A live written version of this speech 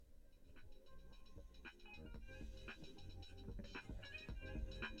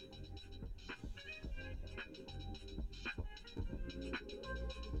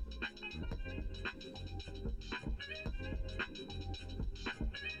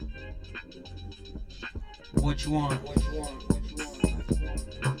What you want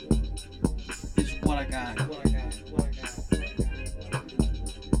is what I got.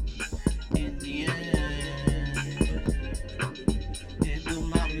 In the end, it will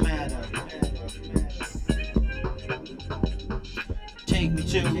not matter. Take me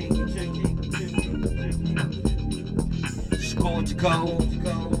to score to go.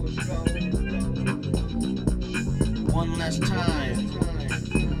 One last time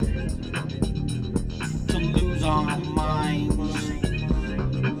to lose our minds.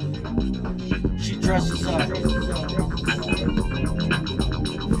 She dresses up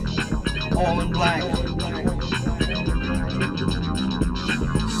all in black.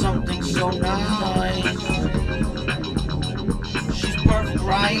 Something so nice. She's perfect,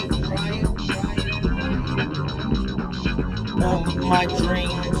 right? All of my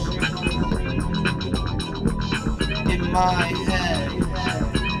dreams in my head,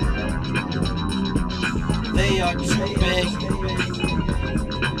 they are too big.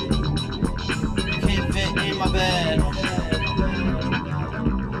 You can't fit in my bed.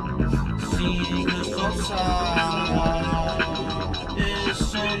 Seeing her so sad is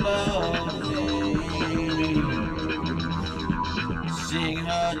so lovely. Seeing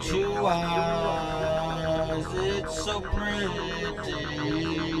her 2 eyes, it's so pretty.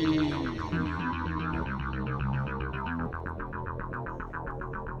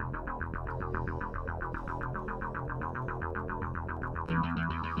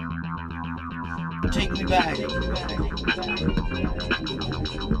 Take me back to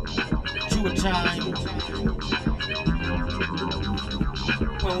a time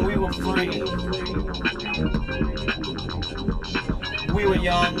when we were free. We were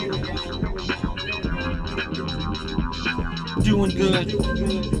young, doing good,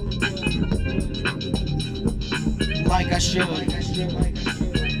 like I should.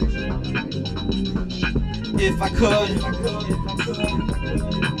 If I could,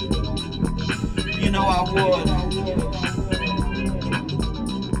 you know I would.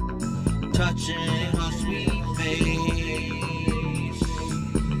 Touching her sweet face,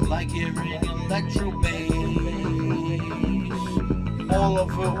 like hearing electro bass. All of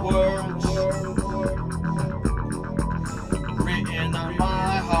her words written on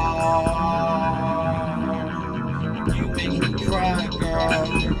my heart. You make me cry, girl.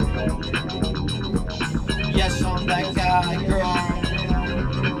 Yes, I'm that guy, girl.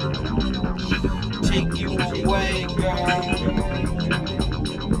 Take you away, girl.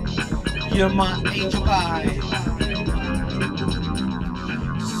 You're my angel pie.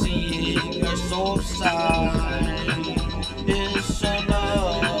 Seeing her so sad is so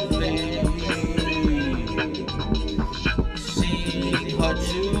lovely. Seeing her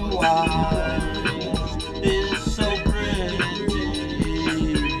 2 eyes